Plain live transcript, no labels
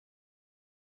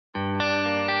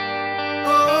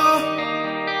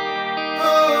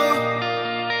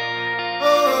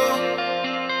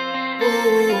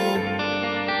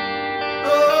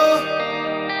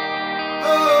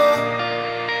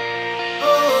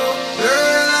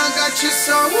got you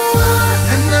so hot,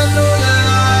 and I know you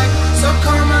like. So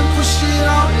come and push it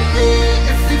on me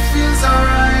if it feels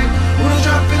alright. Wanna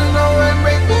drop it low and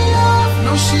break me off?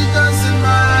 No, she doesn't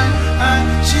mind.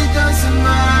 She doesn't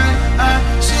mind.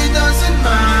 She doesn't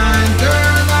mind.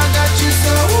 Girl, I got you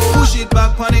so hot. Push it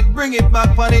back on it, bring it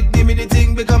back on it. Give me the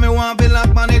thing because me want be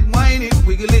lock on it. Wine it,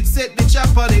 wiggle it, set the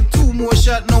chop on it. Two more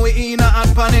shot, now we in a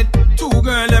hot on it. Two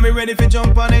girl, let me ready for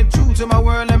jump on it. True to my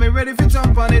word, let me ready for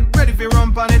jump on it. Ready for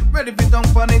rump on it, ready for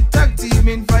dunk on it. Tag team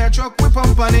in fire truck, we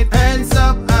pump on it. Hands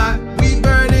up high, we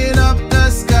burning up the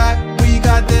sky. We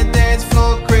got the dance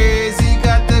floor crazy,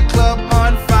 got the club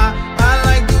on fire. I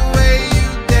like the way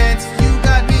you dance, you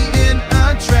got me in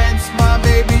a trance. My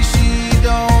baby, she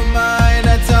don't mind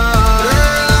at all.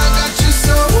 Girl, I got you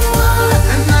so hot,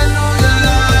 and I know you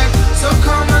like. So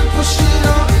come and push it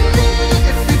on me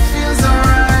if it feels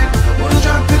alright. Wanna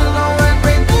drop it low and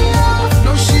break me off?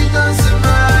 No, she doesn't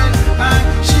mind.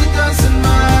 She doesn't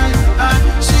mind.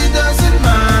 She doesn't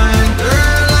mind.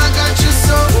 Girl, I got you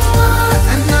so hot,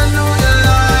 and I know you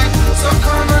like. So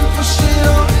come and push it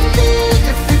on me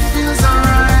if it feels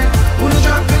alright. Wanna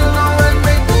drop it low and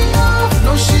break me off?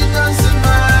 No, she doesn't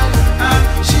mind.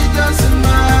 She doesn't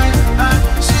mind.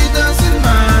 She doesn't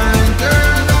mind.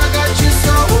 Girl, I got you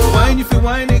so hot. Wine if you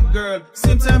wine it, girl.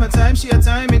 Same time a time, she a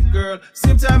time it, girl.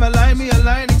 Same time I line me, I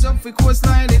line it up for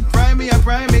coastline it. Prime me, I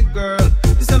prime it.